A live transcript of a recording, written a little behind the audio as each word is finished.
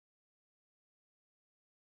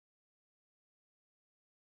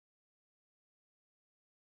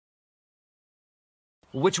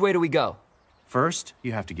Which way do we go? First,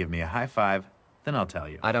 you have to give me a high five, then I'll tell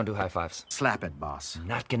you. I don't do high fives. Slap it, boss.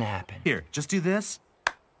 Not gonna happen. Here, just do this,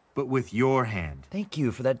 but with your hand. Thank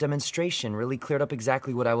you for that demonstration. Really cleared up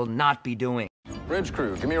exactly what I will not be doing. Bridge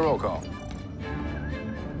crew, give me a roll call.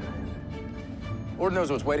 Ord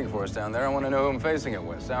knows what's waiting for us down there. I want to know who I'm facing it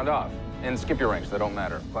with. Sound off. And skip your ranks, they don't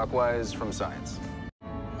matter. Clockwise from science.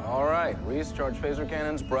 All right, Reese, charge phaser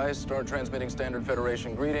cannons. Bryce, start transmitting standard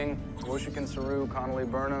Federation greeting. Wojcik and Saru, Connolly,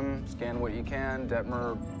 Burnham. Scan what you can.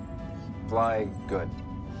 Detmer, fly, good.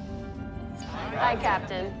 Hi,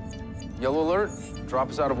 Captain. Yellow alert, drop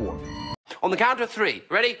us out of war. On the count of 3.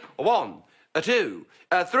 Ready? 1, 2,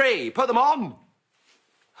 3. Put them on.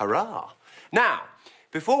 Hurrah. Now,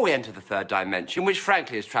 before we enter the third dimension, which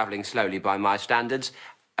frankly is travelling slowly by my standards,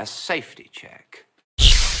 a safety check.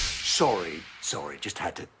 Sorry, just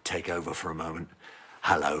had to take over for a moment.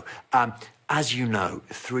 Hello. As you know,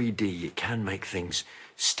 3D can make things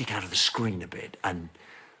stick out of the screen a bit, and,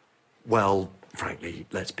 well, frankly,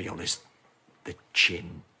 let's be honest, the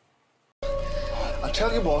chin. I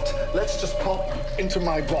tell you what, let's just pop into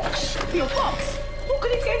my box. Your box? What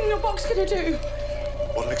could it get in your box gonna do?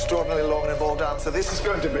 What an extraordinarily long and involved answer this is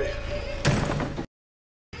going to be.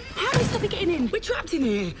 How do we stop it getting in? We're trapped in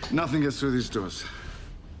here. Nothing gets through these doors.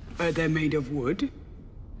 They're made of wood.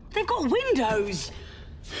 They've got windows.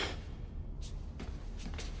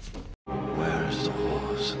 Where is the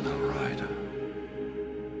horse and the rider?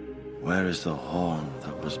 Where is the horn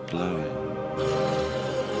that was blowing?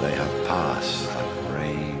 They have passed like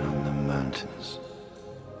rain on the mountains,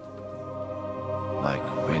 like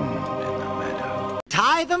wind in the meadow.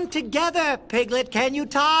 Tie them together, Piglet. Can you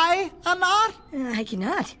tie a knot? I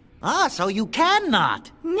cannot. Ah, so you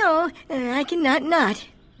cannot. No, I cannot not.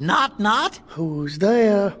 Not? Who's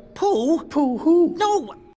there? Pooh? Pooh who?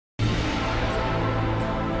 No.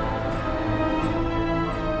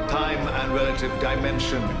 Time and relative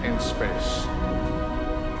dimension in space.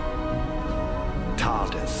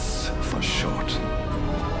 TARDIS for short.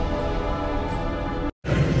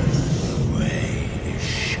 The way is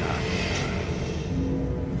shut.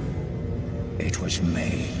 It was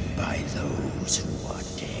made by those who are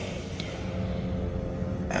dead.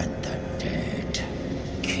 And the dead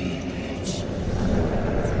keep it.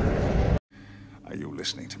 Are you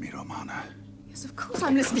listening to me, Romana? Yes, of course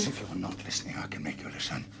I'm listening. If you're not listening, I can make you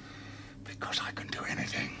listen. Because I can do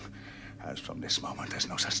anything. As from this moment, there's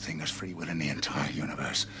no such thing as free will in the entire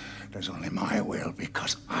universe. There's only my will,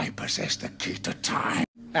 because I possess the key to time.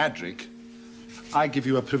 Adric, I give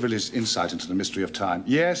you a privileged insight into the mystery of time.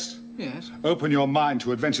 Yes? Yes. Open your mind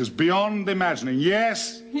to adventures beyond imagining.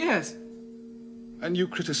 Yes? Yes. And you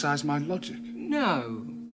criticize my logic. No.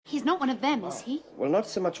 He's not one of them, is he? Well, not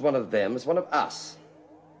so much one of them as one of us.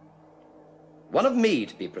 One of me,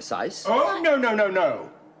 to be precise. Oh, no.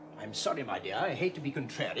 I'm sorry, my dear. I hate to be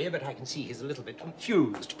contrary, but I can see he's a little bit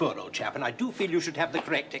confused, poor old chap, and I do feel you should have the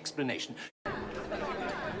correct explanation.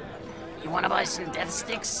 You want to buy some death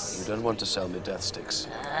sticks? You don't want to sell me death sticks.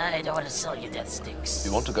 I don't want to sell you death sticks.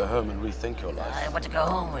 You want to go home and rethink your life. I want to go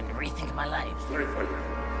home and rethink my life.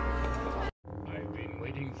 I've been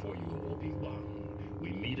waiting for you, Obi-Wan.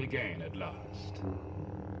 We meet again at last.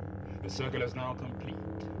 The circle is now complete.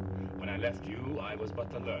 When I left you, I was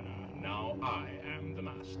but the learner. Now I am the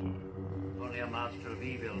master. Only a master of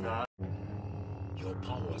evil, Darth. Your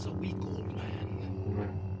powers are weak, old man.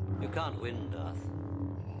 You can't win, Darth.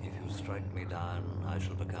 If you strike me down, I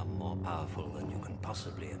shall become more powerful than you can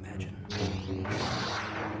possibly imagine.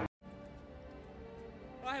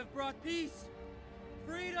 I have brought peace,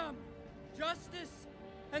 freedom, justice,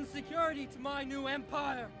 and security to my new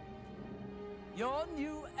empire. Your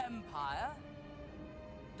new empire?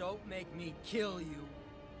 Don't make me kill you.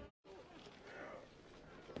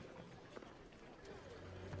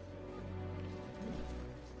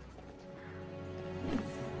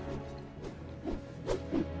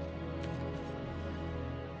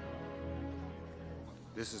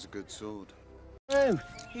 This is a good sword. Oh,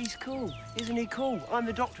 he's cool. Isn't he cool? I'm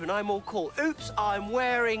the doctor and I'm all cool. Oops, I'm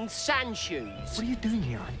wearing sand shoes. What are you doing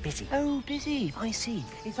here? I'm busy. Oh, busy. I see.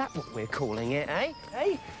 Is that what we're calling it, eh?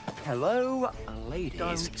 Hey? Hello, ladies.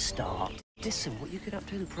 Don't start. Listen, what you get up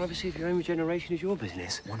to, the privacy of your own regeneration is your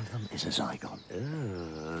business. One of them is a Zygon.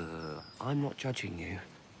 I'm not judging you.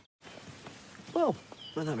 Well,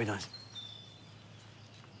 that'd be nice.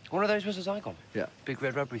 One of those was a Zygon? Yeah. Big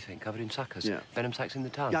red rubbery thing covered in suckers. Yeah. Venom sacs in the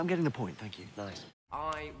tongue. Yeah, I'm getting the point, thank you. Nice.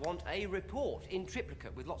 I want a report in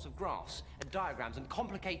triplicate with lots of graphs and diagrams and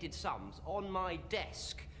complicated sums on my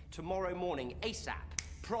desk tomorrow morning, ASAP,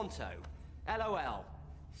 pronto, LOL.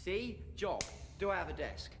 See? Job. Do I have a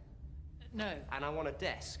desk? No. And I want a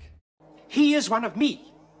desk. He is one of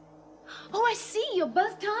me. Oh, I see. You're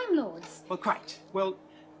both Time Lords. Well, quite. Well,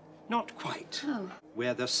 not quite. Oh.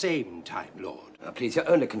 We're the same Time Lord. Now, please, you're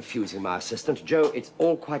only confusing my assistant. Joe, it's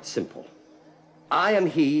all quite simple. I am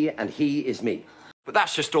he, and he is me. But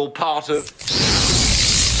that's just all part of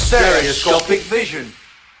Stereoscopic vision.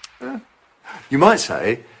 You might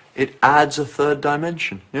say it adds a third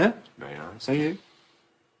dimension, yeah? Very nice. Are you?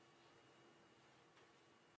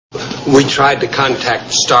 We tried to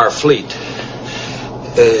contact Starfleet.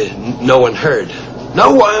 No one heard.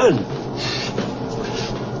 No one!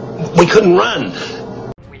 We couldn't run.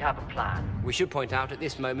 We have a plan. We should point out at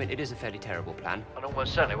this moment it is a fairly terrible plan. And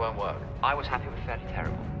almost certainly won't work. I was happy with fairly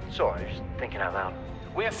terrible. Sorry, just thinking out loud.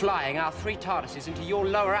 We're flying our 3 TARDISes into your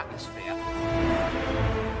lower atmosphere.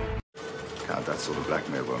 Count, that sort of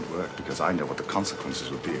blackmail won't work, because I know what the consequences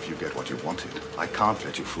would be if you get what you wanted. I can't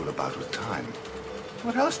let you fool about with time.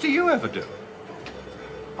 What else do you ever do?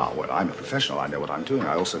 Ah, well, I'm a professional. I know what I'm doing.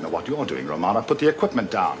 I also know what you're doing, Romana. Put the equipment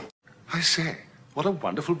down. I say, what a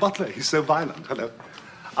wonderful butler. He's so violent. Hello.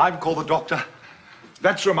 I'm called the doctor.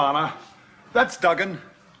 That's Romana. That's Duggan.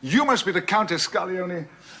 You must be the Countess Scaglione.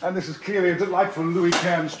 And this is clearly a delightful Louis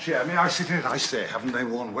Cairns chair. May I sit in it? I say, haven't they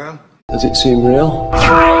worn well? Does it seem real?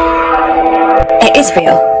 It is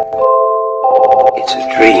real. It's a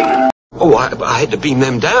dream. Oh, I had to beam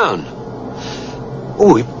them down.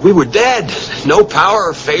 Oh, we were dead. No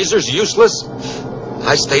power, phasers, useless.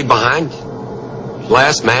 I stayed behind.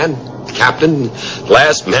 Last man, captain,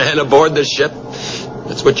 last man aboard the ship.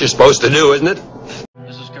 That's what you're supposed to do, isn't it?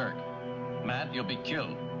 This is Kirk. Matt, you'll be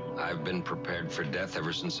killed. I've been prepared for death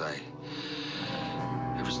ever since I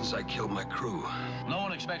killed my crew. No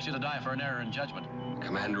one expects you to die for an error in judgment. The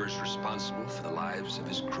commander is responsible for the lives of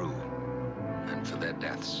his crew and for their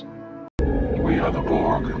deaths. We are the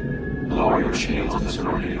Borg. Lower your shields and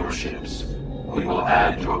surrender your ships. We will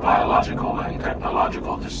add your biological and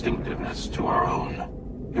technological distinctiveness to our own.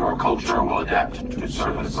 Your culture will adapt to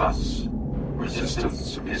service us.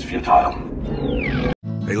 Resistance is futile.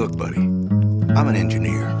 Hey, look, buddy. I'm an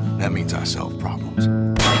engineer. That means I solve problems.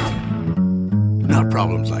 Not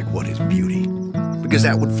problems like what is beauty, because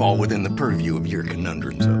that would fall within the purview of your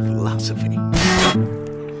conundrums of philosophy.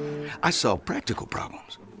 I solve practical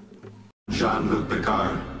problems. Jean-Luc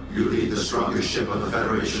Picard, you lead the strongest ship of the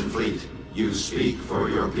Federation fleet. You speak for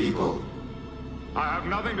your people. I have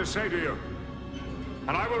nothing to say to you,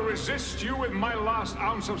 and I will resist you with my last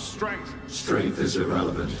ounce of strength. Strength is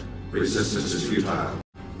irrelevant. Resistance is futile.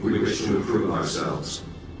 We wish to improve ourselves.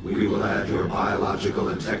 We will add your biological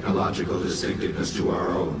and technological distinctiveness to our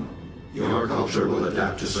own. Your culture will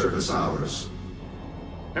adapt to service ours.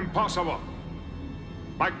 Impossible.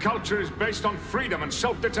 My culture is based on freedom and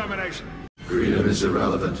self-determination. Freedom is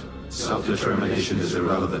irrelevant. Self-determination is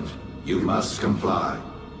irrelevant. You must comply.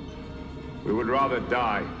 We would rather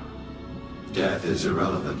die. Death is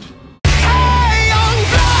irrelevant. Hey, young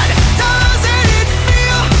blood, doesn't it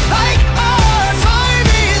feel like our time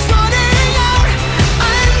is running out?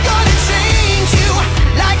 I'm gonna change you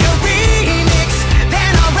like a remix,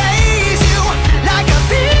 then I'll raise you like a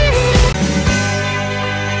phoenix.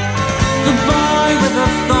 The boy with a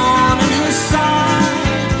thorn in his side,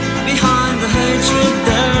 behind the hatred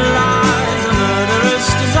there lies a murderous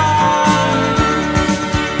desire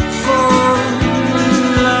for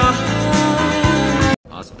love.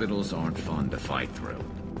 Hospitals aren't fun to fight through.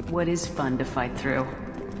 What is fun to fight through?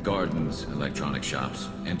 Gardens, electronic shops,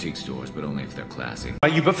 antique stores, but only if they're classy.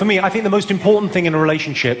 But for me, I think the most important thing in a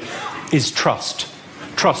relationship is trust.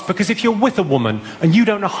 Trust, because if you're with a woman and you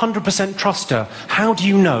don't 100% trust her, how do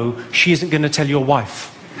you know she isn't going to tell your wife?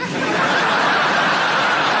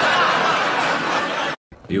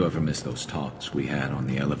 You ever miss those talks we had on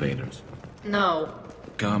the elevators? No.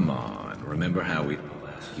 Come on, remember how we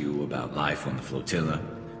asked you about life on the flotilla?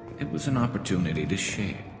 It was an opportunity to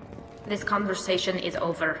share. This conversation is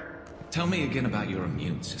over. Tell me again about your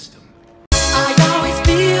immune system. I always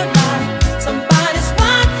feel like somebody's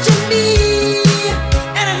watching me,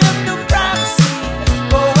 and I have no privacy.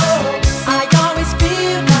 Oh, I always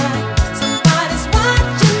feel like somebody's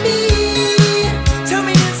watching me. Tell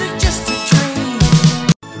me, is it just a dream?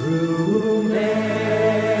 Through many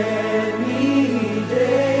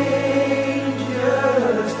dangerous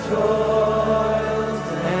toils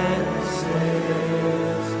and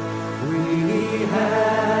snares, we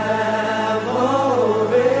have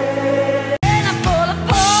already. And I fall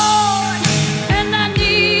apart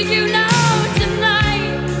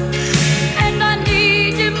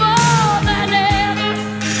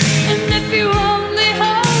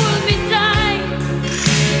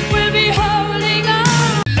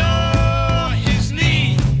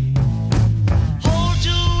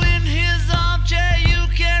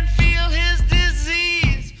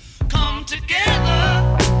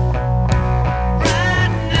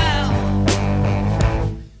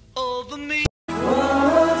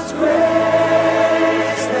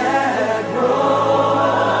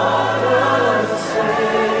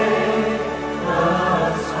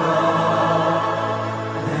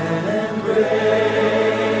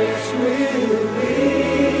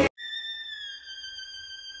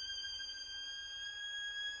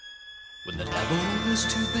was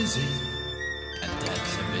too busy, and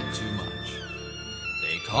that's a bit too much.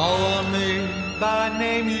 They call on me by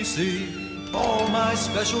name, you see, for my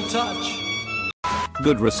special touch.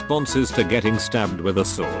 Good responses to getting stabbed with a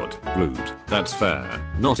sword. Rude. That's fair.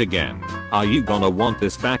 Not again. Are you gonna want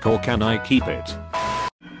this back or can I keep it?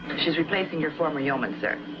 She's replacing your former yeoman,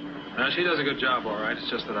 sir. She does a good job, all right. It's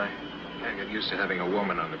just that I can't get used to having a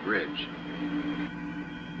woman on the bridge.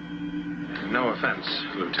 No offense,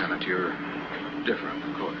 Lieutenant. You're different,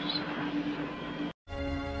 of course.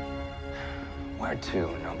 Where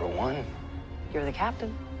to, number one? You're the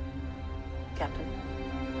captain. Captain.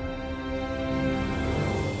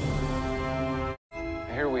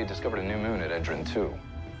 I hear we discovered a new moon at Edrin 2.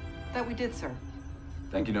 That we did, sir.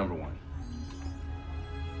 Thank you, number one.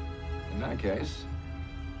 In that case,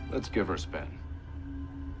 let's give her a spin.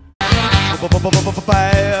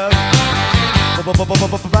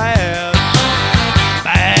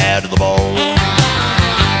 Bad to the bone.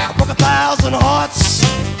 I broke 1,000 hearts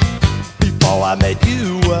before I met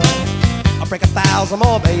you. I'll break 1,000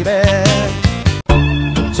 more, baby.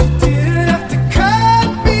 You didn't have to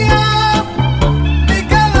cut me off.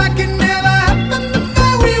 Make it like it never happened.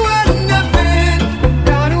 That we were nothing.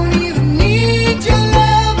 I don't even need your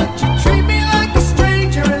love, but you treat me like a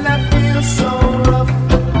stranger, and I feel so rough.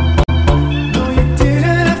 No, you didn't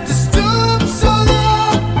have to stoop so low.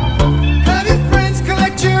 Have your friends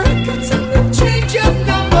collect your records and then change your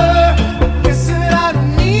number. Guess that I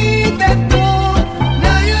don't need that though.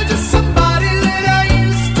 Now you're just somebody that I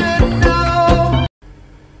used to know.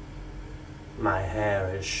 My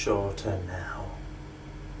hair is shorter now.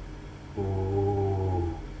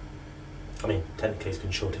 Ooh. I mean, technically it's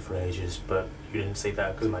been shorter for ages, but you didn't see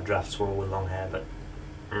that because my drafts were all with long hair, but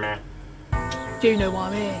meh. You know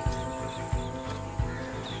I'm here.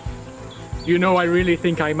 You know, I really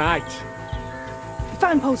think I might. The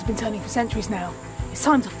fan polls have been turning for centuries now. It's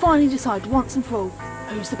time to finally decide once and for all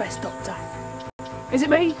who's the best Doctor. Is it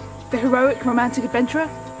me, the heroic romantic adventurer,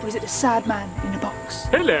 or is it the sad man in a box?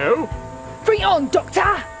 Hello. Bring it on, Doctor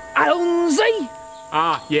Alonzi!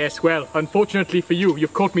 Ah, yes, well, unfortunately for you,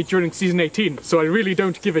 you've caught me during season 18, so I really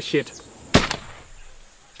don't give a shit.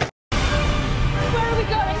 Where are we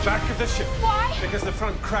going? Back of the ship. Why? Because the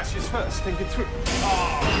front crashes first. Think it through.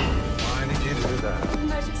 Why did you do that?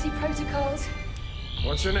 Emergency protocols.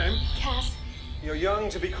 What's your name? Cass, You're young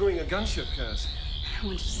to be crewing a gunship, Cass. I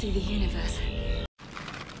wanted to see the universe.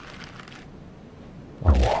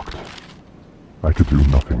 I walked. I could do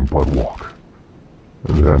nothing but walk.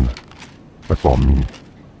 And then I saw me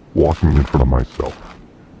walking in front of myself.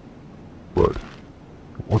 But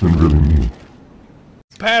it wasn't really me.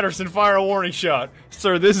 Patterson, fire a warning shot.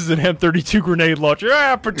 Sir, this is an M32 grenade launcher.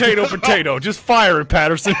 Ah, potato, potato. Just fire it,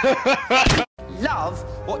 Patterson. Love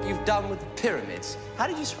what you've done with the pyramids. How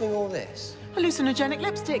did you swing all this? Hallucinogenic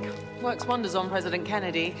lipstick. Works wonders on President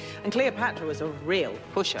Kennedy. And Cleopatra was a real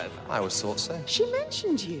pushover. I always thought so. She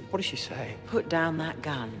mentioned you. What did she say? Put down that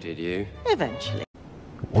gun. Did you? Eventually.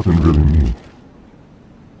 It wasn't really me.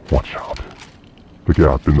 Watch out. The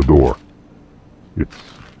gap in the door. It's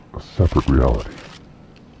a separate reality.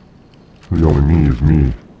 The only me is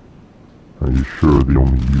me. Are you sure the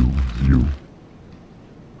only you is you?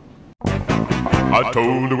 I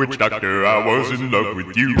told the witch doctor I was in love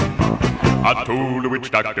with you. I told the witch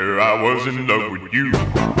doctor I was in love with you.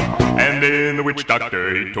 And then the witch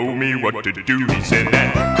doctor, he told me what to do. He said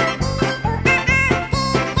that.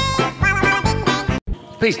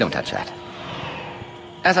 Please don't touch that.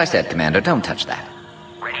 As I said, Commander, don't touch that.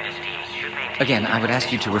 Again, I would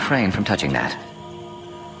ask you to refrain from touching that.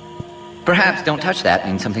 Perhaps don't touch that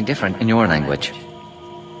means something different in your language.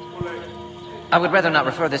 I would rather not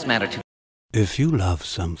refer this matter to... If you love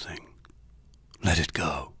something, let it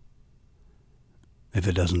go. If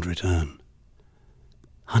it doesn't return,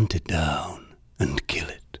 hunt it down and kill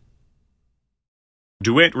it.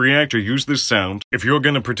 Duet Reactor use this sound if you're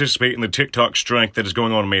going to participate in the TikTok strike that is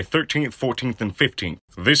going on May 13th, 14th, and 15th.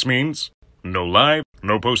 This means no live,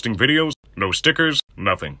 no posting videos, no stickers,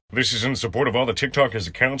 nothing. This is in support of all the TikTokers'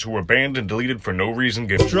 accounts who were banned and deleted for no reason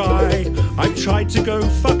given. Dry. I've tried to go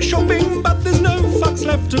fuck shopping, but there's no fucks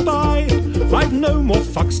left to buy. I've no more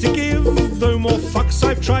fucks to give, though more fucks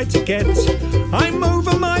I've tried to get. I'm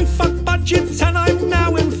over my fuck budget and I'm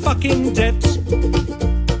now in fucking debt.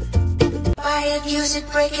 Buy it, use it,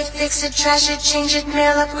 break it, fix it, trash it, change it,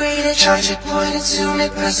 mail, upgrade it, charge it, point it, zoom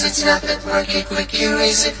it, press it, snap it, work it, quick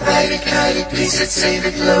erase it, write it, hide it, piece it, save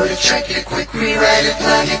it, load it, track it, quick rewrite it,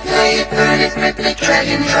 plug it, play it, burn it, rip it, drag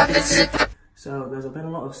and drop it, zip it. So there's been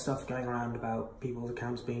a lot of stuff going around about people's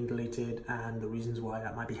accounts being deleted and the reasons why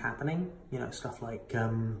that might be happening. You know, stuff like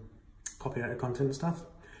copyrighted content and stuff.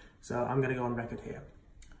 So I'm going to go on record here.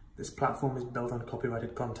 This platform is built on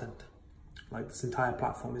copyrighted content. Like, this entire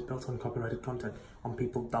platform is built on copyrighted content, on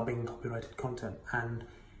people dubbing copyrighted content. And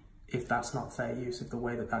if that's not fair use, if the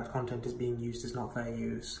way that that content is being used is not fair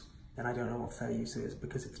use, then I don't know what fair use is,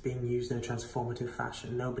 because it's being used in a transformative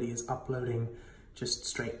fashion. Nobody is uploading just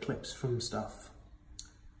straight clips from stuff.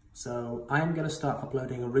 So I am going to start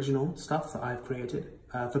uploading original stuff that I've created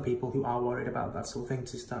for people who are worried about that sort of thing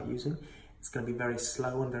to start using. It's going to be very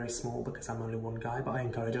slow and very small because I'm only one guy, but I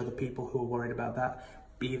encourage other people who are worried about that,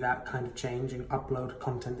 be that kind of change, and upload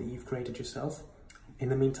content that you've created yourself. In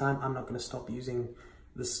the meantime, I'm not going to stop using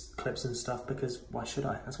this clips and stuff, because why should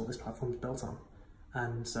I? That's what this platform is built on.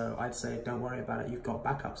 And so I'd say don't worry about it. You've got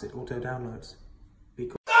backups. It auto downloads. Be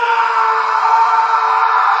cool.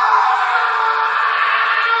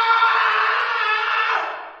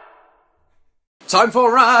 Time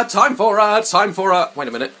for a wait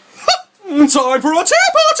a minute. Time for a tea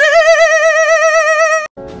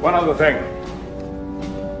party! One other thing.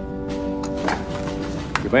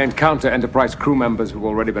 You may encounter Enterprise crew members who've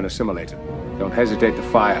already been assimilated. Don't hesitate to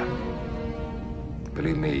fire.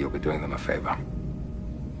 Believe me, you'll be doing them a favor.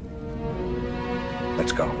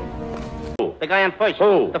 Let's go. The guy on first.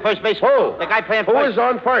 Who? The first base. Who? The guy playing first. Who is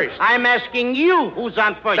on first? I'm asking you who's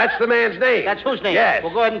on first. That's the man's name. That's whose name? Yes.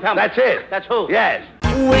 Well, go ahead and tell me. That's it. That's who? Yes.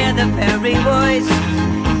 We're the very boys,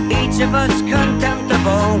 each of us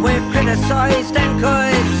contemptible. We're criticized and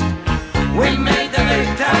cursed. We made the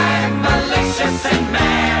big time malicious and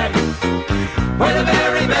mad. We're the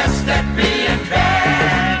very best at being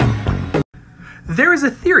bad. There is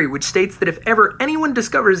a theory which states that if ever anyone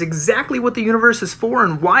discovers exactly what the universe is for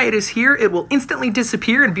and why it is here, it will instantly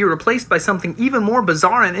disappear and be replaced by something even more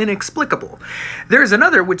bizarre and inexplicable. There is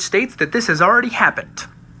another which states that this has already happened.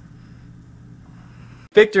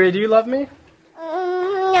 Victory, do you love me?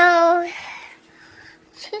 No.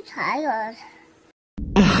 Too tired.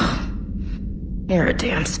 You're a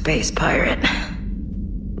damn space pirate.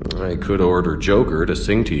 I could order Joker to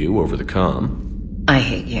sing to you over the comm. I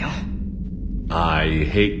hate you. I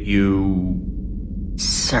hate you...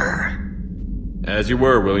 Sir. As you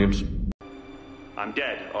were, Williams. I'm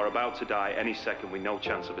dead or about to die any second with no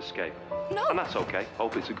chance of escape. No. And that's okay.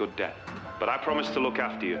 Hope it's a good death. But I promise to look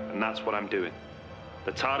after you, and that's what I'm doing.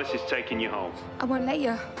 The TARDIS is taking you home. I won't let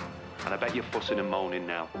you. And I bet you're fussing and moaning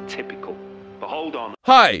now. Typical. But hold on.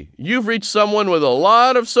 Hi, you've reached someone with a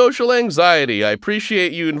lot of social anxiety. I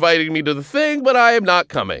appreciate you inviting me to the thing, but I am not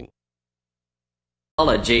coming.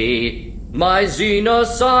 My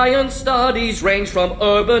xenoscience studies range from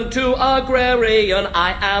urban to agrarian.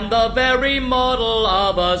 I am the very model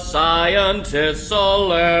of a scientist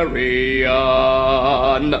Solarian.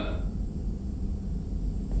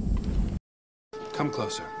 Come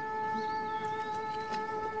closer.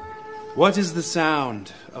 What is the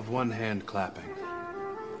sound of one hand clapping?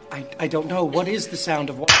 I don't know. What is the sound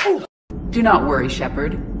of one... Do not worry,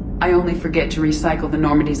 Shepard. I only forget to recycle the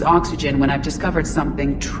Normandy's oxygen when I've discovered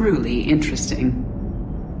something truly interesting.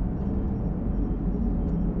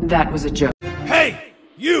 That was a joke. Hey!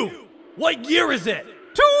 You! What year is it?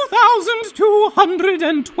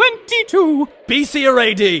 2222! BC or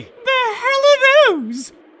AD? The hell are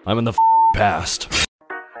those? I'm in the past.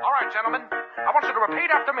 All right, gentlemen. I want you to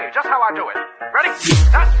repeat after me, just how I do it. Ready?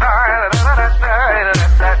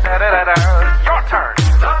 Your turn.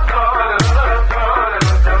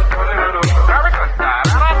 Very good.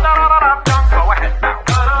 Go ahead now.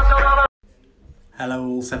 Hello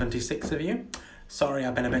all 76 of you. Sorry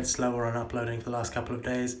I've been a bit slower on uploading for the last couple of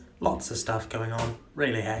days. Lots of stuff going on.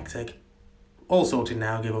 Really hectic. All sorted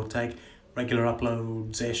now, give or take. Regular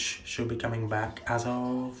uploads-ish should be coming back as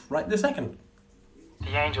of right this second.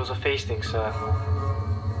 The angels are feasting, sir.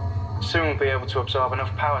 Soon we'll be able to absorb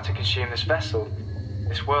enough power to consume this vessel,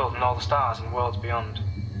 this world and all the stars and worlds beyond.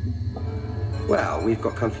 Well, we've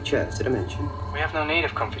got comfy chairs, did I mention? We have no need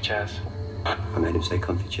of comfy chairs. I made him say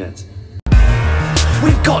comfy chairs.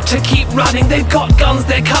 We've got to keep running, they've got guns,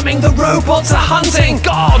 they're coming, the robots are hunting.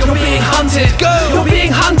 God, you're being hunted. Go! You're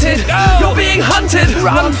being hunted. Go! You're being hunted.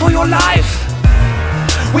 Run for your life.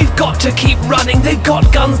 We've got to keep running, they've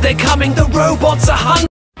got guns, they're coming, the robots are hunting.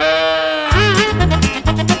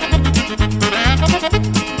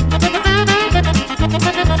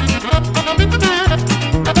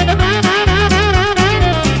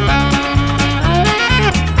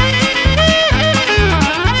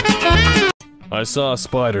 I saw a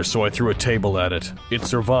spider, so I threw a table at it. It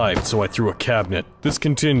survived, so I threw a cabinet. This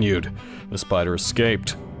continued. The spider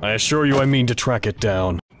escaped. I assure you I mean to track it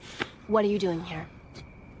down. What are you doing here?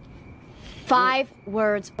 5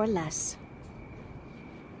 words or less.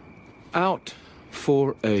 Out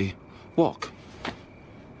for a walk.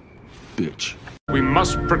 bitch. We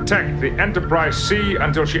must protect the Enterprise C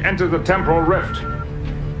until she enters the temporal rift.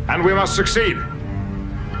 And we must succeed.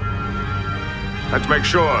 Let's make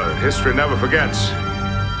sure history never forgets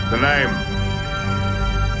the name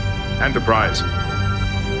Enterprise.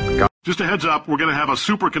 Just a heads up, we're going to have a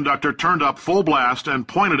superconductor turned up full blast and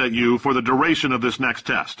pointed at you for the duration of this next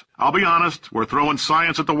test. I'll be honest, we're throwing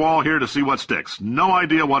science at the wall here to see what sticks. No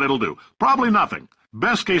idea what it'll do. Probably nothing.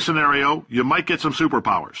 Best case scenario, you might get some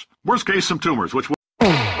superpowers. Worst case, some tumors, which will...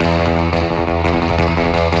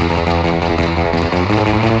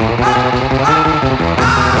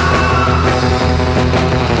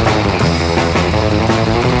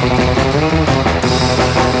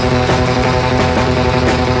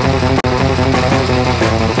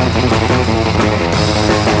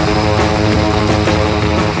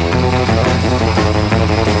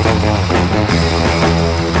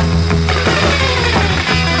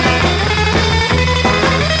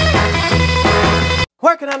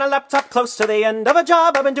 Working on a laptop close to the end of a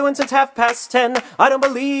job I've been doing since 10:30. I don't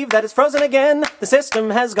believe that it's frozen again. The system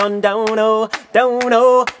has gone down, oh, down,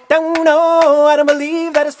 oh, down, oh. I don't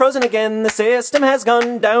believe that it's frozen again. The system has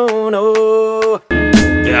gone down, oh.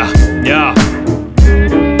 Yeah.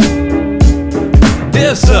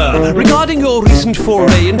 Dear sir, regarding your recent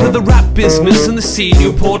foray into the rap business and the scene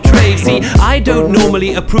you portray, see, I don't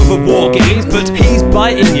normally approve of war games, but he's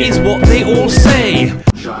biting is what they all say.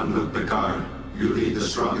 Jean-Luc Picard, you lead the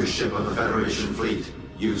strongest ship of the Federation fleet.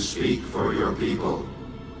 You speak for your people.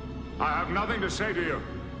 I have nothing to say to you.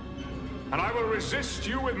 And I will resist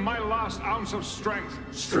you with my last ounce of strength.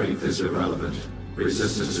 Strength is irrelevant.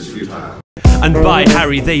 Resistance is futile. And by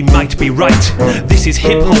Harry, they might be right. This is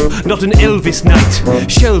hip-hop, not an Elvis night.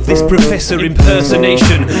 Shelve this professor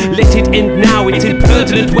impersonation. Let it end now, it's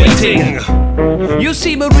impertinent waiting. You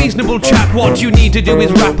seem a reasonable chap. What you need to do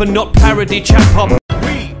is rap and not parody chap-hop.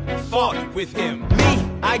 We fought with him. Me,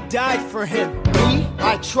 I died for him. Me,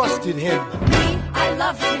 I trusted him. Me, I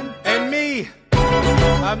loved him. And me,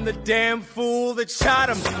 I'm the damn fool that shot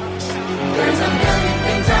him. There's a million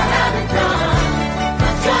things I haven't done.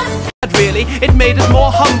 Really, it made us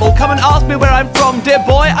more humble. Come and ask me where I'm from, dear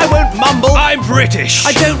boy, I won't mumble. I'm British.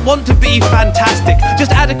 I don't want to be fantastic,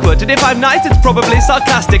 just adequate. And if I'm nice, it's probably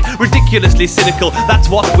sarcastic. Ridiculously cynical, that's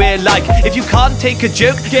what we're like. If you can't take a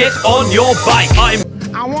joke, get on your bike.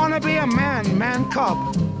 I wanna be a man cub,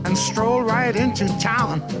 and stroll right into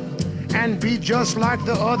town, and be just like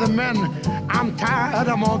the other men. I'm tired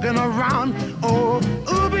of walking around. Oh,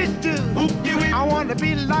 ooby-doo, I wanna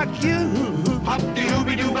be like you. I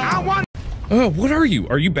want. Oh, what are you?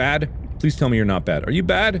 Are you bad? Please tell me you're not bad. Are you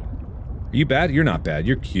bad? Are you bad? You're not bad.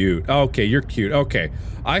 You're cute. Okay, you're cute. Okay.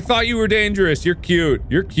 I thought you were dangerous. You're cute.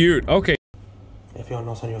 You're cute. Okay. If you're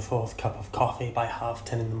not on your 4th cup of coffee by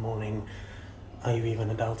 10:30 in the morning, are you even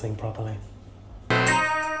adulting properly?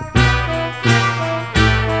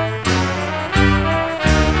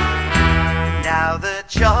 Now the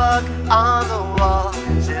chalk on the wall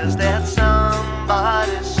says that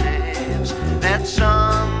somebody saves that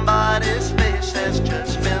somebody's face has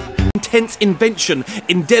just been intense invention,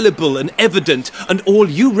 indelible and evident, and all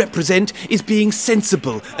you represent is being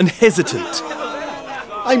sensible and hesitant.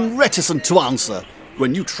 I'm reticent to answer.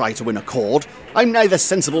 When you try to win a chord, I'm neither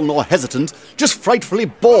sensible nor hesitant, just frightfully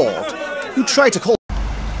bored. You try to call...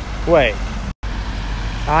 Wait.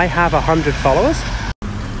 I have 100 followers?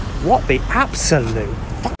 What the absolute...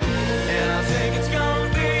 And I think it's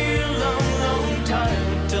gonna be a long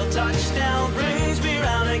time till touchdown brings me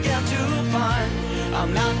round again to find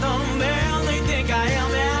I'm not the man they think I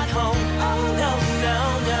am at home. Oh, no,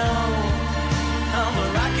 I'm a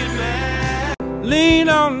rocket man. Lean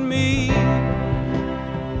on me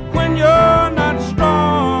when you're not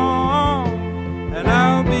strong, and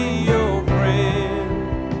I'll be your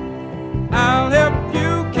friend. I'll help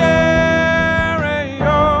you carry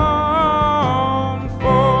on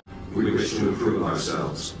for... We wish to improve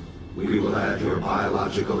ourselves. We will add your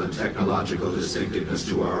biological and technological distinctiveness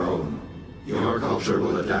to our own. Your culture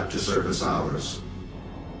will adapt to service ours.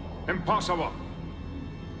 Impossible.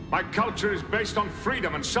 My culture is based on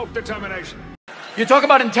freedom and self-determination. You talk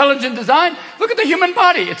about intelligent design? Look at the human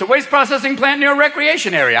body. It's a waste processing plant near a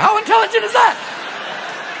recreation area. How intelligent is that?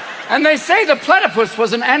 And they say the platypus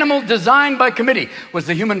was an animal designed by committee. Was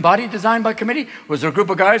the human body designed by committee? Was there a group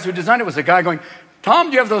of guys who designed it? Was a guy going, Tom,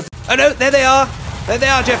 do you have those? Oh no, there they are. There they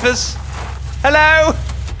are, Jeffers. Hello.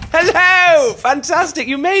 Hello. Fantastic,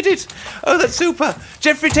 you made it. Oh, that's super.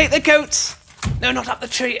 Jeffrey, take the coats. No, not up the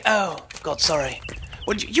tree. Oh, God, sorry.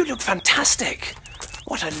 Well, you look fantastic.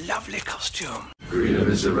 What a lovely costume. Freedom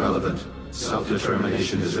is irrelevant.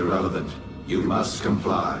 Self-determination is irrelevant. You must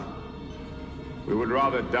comply. We would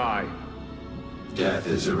rather die Death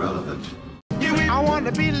is irrelevant. I want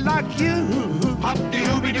to be like you.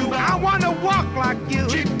 I want to walk like you.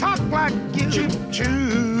 Talk like you.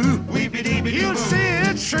 You say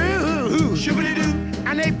it's true.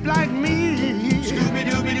 An ape like me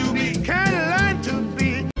can learn to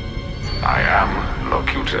be. I am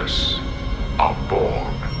Locutus of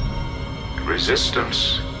Borg.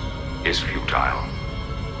 Resistance is futile.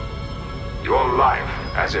 Your life,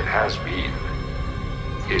 as it has been,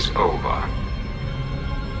 is over.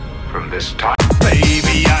 From this time...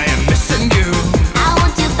 Baby, I am missing you. I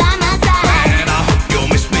want you by my side. And I hope you'll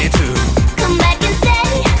miss me too. Come back and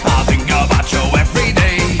stay. I think about you every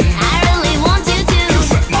day. I really want you to. You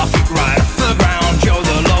swept my feet right off the ground. You're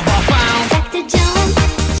the love I found. Back to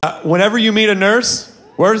John. Whenever you meet a nurse,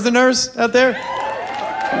 where's the nurse out there?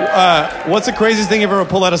 What's the craziest thing you've ever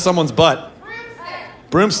pulled out of someone's butt?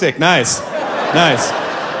 Broomstick, nice. Nice.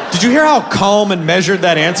 Did you hear how calm and measured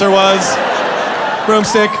that answer was?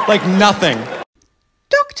 Broomstick, like nothing.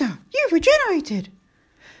 Doctor, you've regenerated.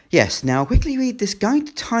 Yes, now quickly read this guide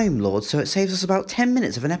to Time Lord so it saves us about 10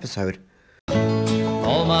 minutes of an episode.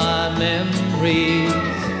 All my memories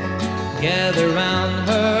gather round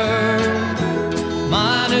her.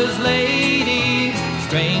 Miner's lady,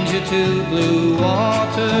 stranger to blue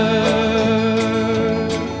water.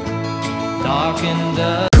 Dark and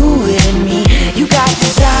dust. Cool in me, you got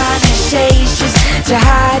designer shades just to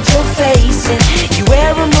hide your face, and you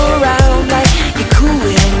wear them around like you're cool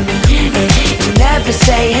in me, and you never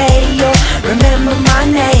say hey or remember my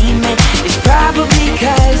name, and it's probably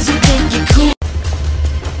cause you think you're cool.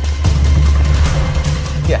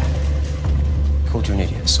 Yeah. Called you an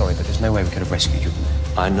idiot, sorry, but there's no way we could have rescued you.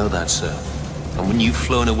 I know that, sir. And when you've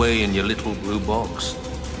flown away in your little blue box,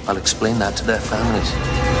 I'll explain that to their families.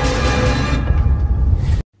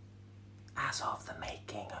 As of the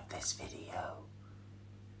making of this video,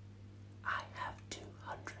 I have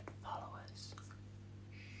 200 followers.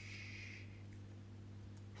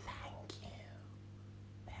 Thank you.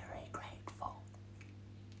 Very grateful.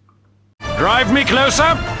 Drive me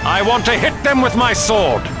closer. I want to hit them with my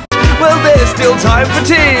sword. Well, there's still time for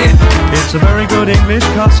tea. It's a very good English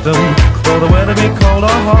custom for the weather be cold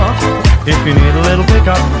or hot. If you need a little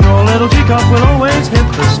pickup, your little teacup will always hit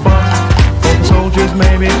the spot. For the soldiers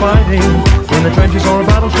may be fighting in the trenches or a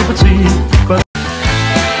battleship at sea, but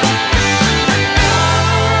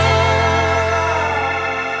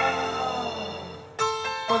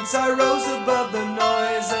Once I rose above the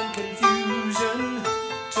noise and confusion,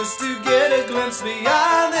 just to get a glimpse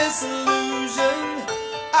beyond this illusion.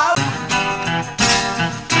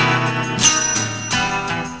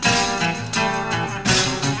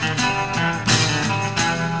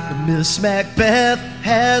 Miss Macbeth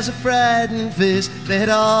has a frightened face that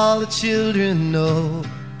all the children know.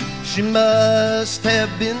 She must have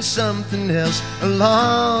been something else a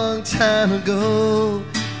long time ago.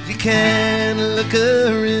 You can't look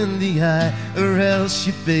her in the eye or else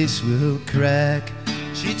your face will crack.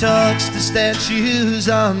 She talks to statues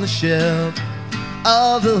on the shelf,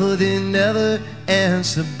 although they never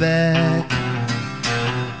answer back.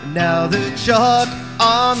 Now the chalk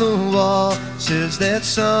on the wall says that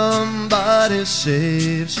somebody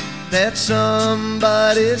saves, that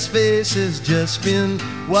somebody's face has just been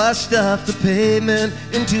washed off the pavement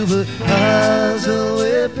into a puzzle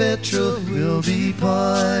where petrol will be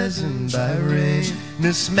poisoned by rain.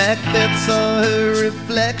 Miss Macbeth saw her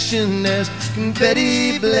reflection as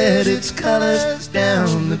confetti bled its colors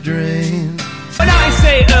down the drain. When I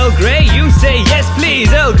say Earl Grey, you say yes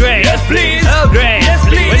please, Earl Grey. Yes please, Earl Grey. Yes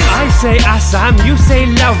please. When I say Assam, you say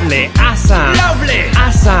lovely, Assam. Lovely,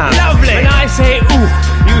 Assam. Lovely. When I say ooh,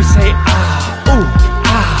 you say ah, ooh,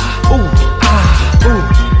 ah, ooh,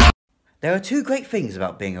 ah, ooh. There are two great things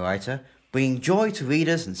about being a writer: bringing joy to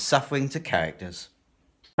readers and suffering to characters.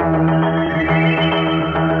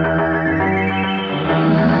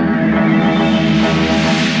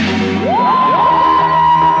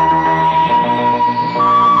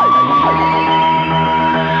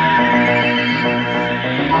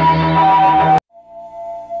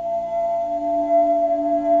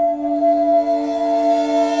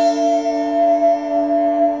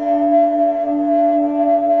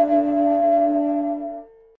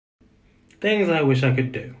 Things I wish I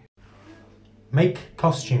could do. Make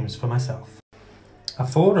costumes for myself.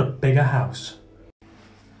 Afford a bigger house.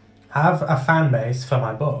 Have a fan base for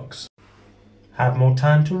my books. Have more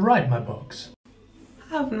time to write my books.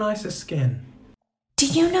 Have nicer skin. Do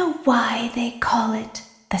you know why they call it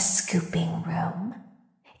the scooping room?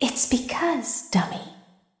 It's because, dummy,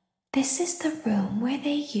 this is the room where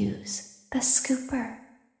they use the scooper.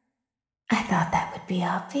 I thought that would be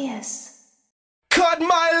obvious. cut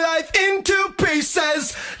my life into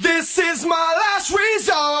pieces. This is my last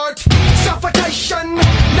resort. Suffocation,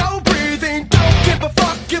 no breathing. Don't give a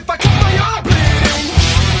fuck if I cut my arm bleeding.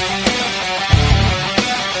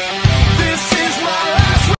 This is my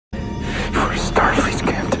last. You're a Starfleet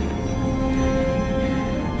captain.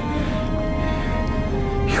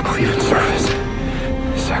 You believe in service,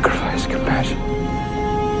 sacrifice, compassion,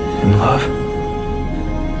 and love.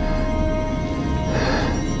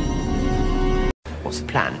 What's the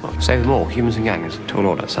plan? Well, save them all, humans and gangers. Tall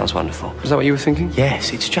order, sounds wonderful. Is that what you were thinking?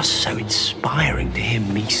 Yes, it's just so inspiring to hear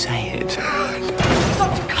me say it.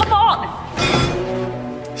 Doctor, come on!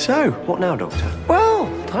 So, what now, Doctor? Well,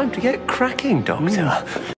 time to get cracking, Doctor.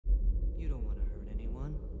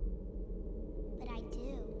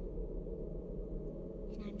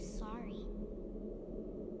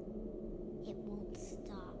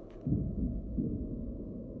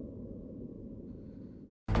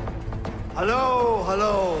 Hello,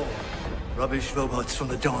 hello, rubbish robots from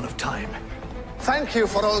the dawn of time. Thank you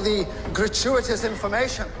for all the gratuitous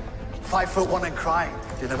information. 5'1" and crying,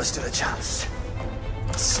 you never stood a chance.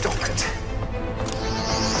 Stop it.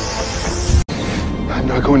 I'm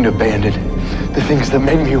not going to abandon the things that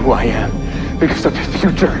made me who I am because of the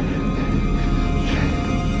future.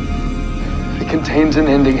 It contains an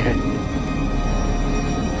ending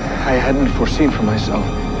I hadn't foreseen for myself.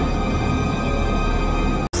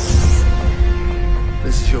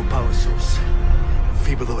 This is your power source.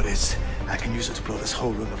 Feeble though it is, I can use it to blow this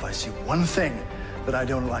whole room if I see one thing that I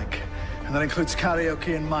don't like. And that includes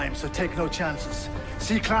karaoke and mime, so take no chances.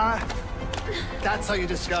 See, Clara? That's how you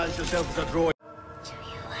disguise yourself as a droid. Do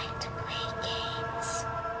you like to play games?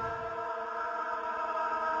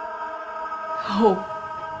 Oh.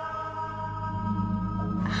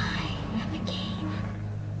 I am a game.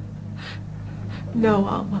 No,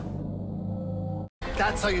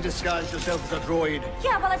 That's how you disguise yourself as a droid.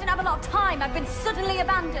 Yeah, well, I didn't have a lot of time. I've been suddenly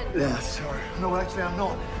abandoned. Yeah, sorry. No, actually, I'm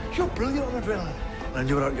not. You're brilliant on adrenaline. When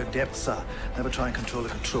you're out of your depth, sir, never try and control a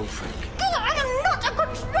control freak. I am not a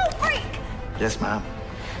control freak! Yes, ma'am.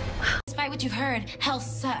 Despite what you've heard, hell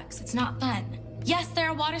sucks. It's not fun. Yes, there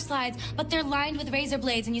are water slides, but they're lined with razor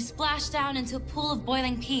blades and you splash down into a pool of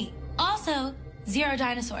boiling pee. Also, 0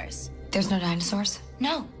 dinosaurs. There's no dinosaurs?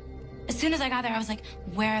 No. As soon as I got there, I was like,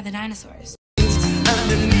 where are the dinosaurs?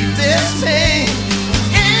 Underneath this pain,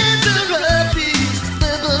 and the rubbish,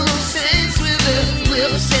 the blue saints with their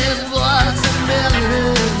whips and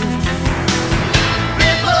watermelon.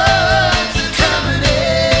 Ripples are coming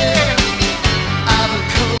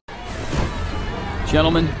in.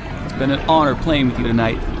 Gentlemen, it's been an honor playing with you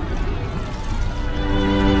tonight.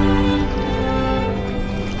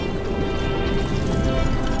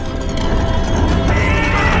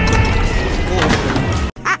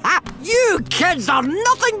 You kids are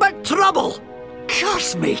nothing but trouble!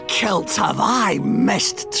 Curse me kilts, have I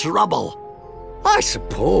missed trouble? I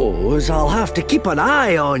suppose I'll have to keep an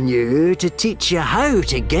eye on you to teach you how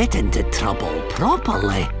to get into trouble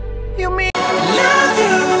properly. You mean Love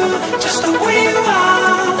you, just the way you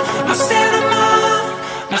are. My cinema,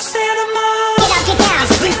 my cinema. Get up, get down,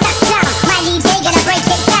 bring that down. My DJ gonna break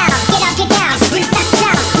it down. Get up, get down, bring that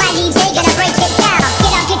down. My DJ gonna break it down.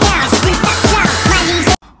 Get up, get down, bring that down. My DJ.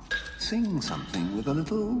 Sing something with a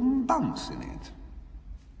little bounce in it.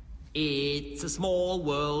 It's a small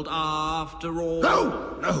world after all.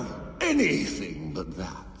 No, anything but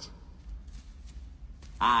that.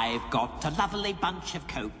 I've got a lovely bunch of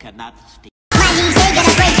coconut sticks. My DJ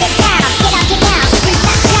gonna break it down. Get up, get down, bring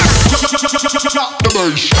that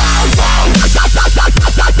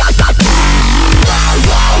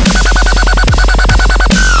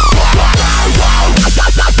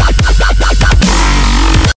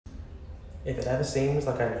If it ever seems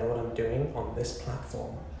like I know what I'm doing on this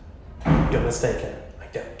platform, you're mistaken. I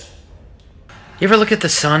don't. You ever look at the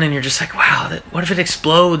sun and you're just like, wow, what if it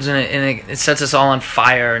explodes and it sets us all on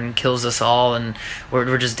fire and kills us all and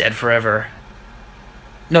we're just dead forever?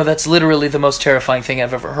 No, that's literally the most terrifying thing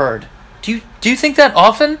I've ever heard. Do you think that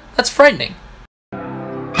often? That's frightening.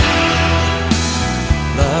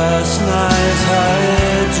 Last night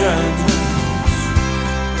I drank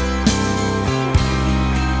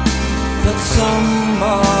that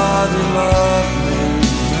somebody loved me.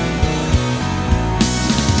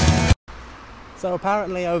 So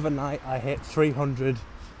apparently overnight I hit 300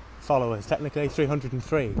 followers, technically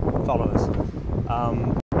 303 followers.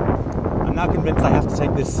 I'm now convinced I have to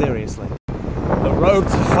take this seriously. The road to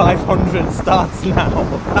 500 starts now. No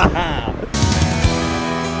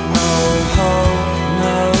hope,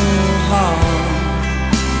 no harm,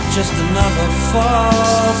 just another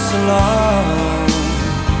false alarm.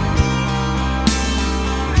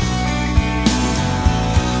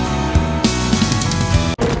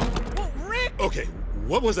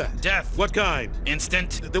 What was that? Death. What kind?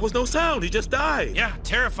 Instant. There was no sound. He just died. Yeah,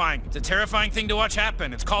 terrifying. It's a terrifying thing to watch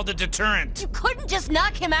happen. It's called a deterrent. You couldn't just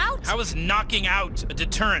knock him out? How is knocking out a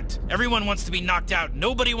deterrent? Everyone wants to be knocked out.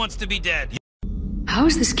 Nobody wants to be dead. How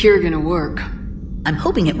is this cure gonna work? I'm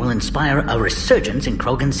hoping it will inspire a resurgence in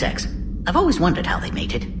Krogan sex. I've always wondered how they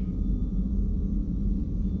mated.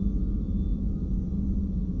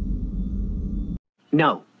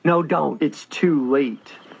 No, don't. It's too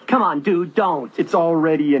late. Come on, dude, don't. It's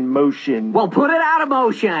already in motion. Well, put it out of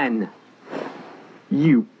motion!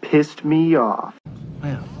 You pissed me off.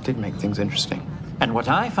 Well, it did make things interesting. And what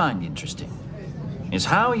I find interesting is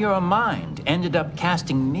how your mind ended up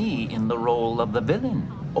casting me in the role of the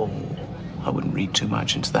villain. Oh, I wouldn't read too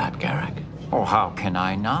much into that, Garak. Or how can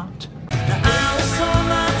I not?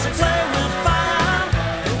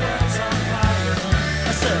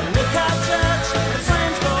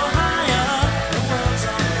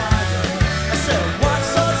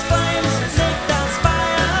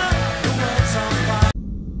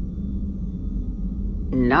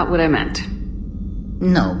 Not what I meant.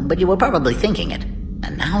 No, but you were probably thinking it.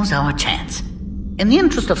 And now's our chance. In the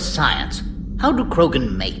interest of science, how do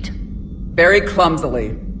Krogan mate? Very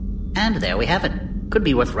clumsily. And there we have it. Could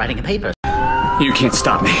be worth writing a paper. You can't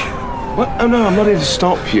stop me. What? Oh no, I'm not here to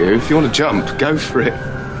stop you. If you want to jump, go for it.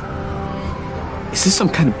 Is this some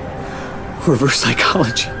kind of reverse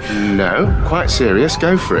psychology? No, quite serious.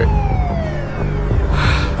 Go for it.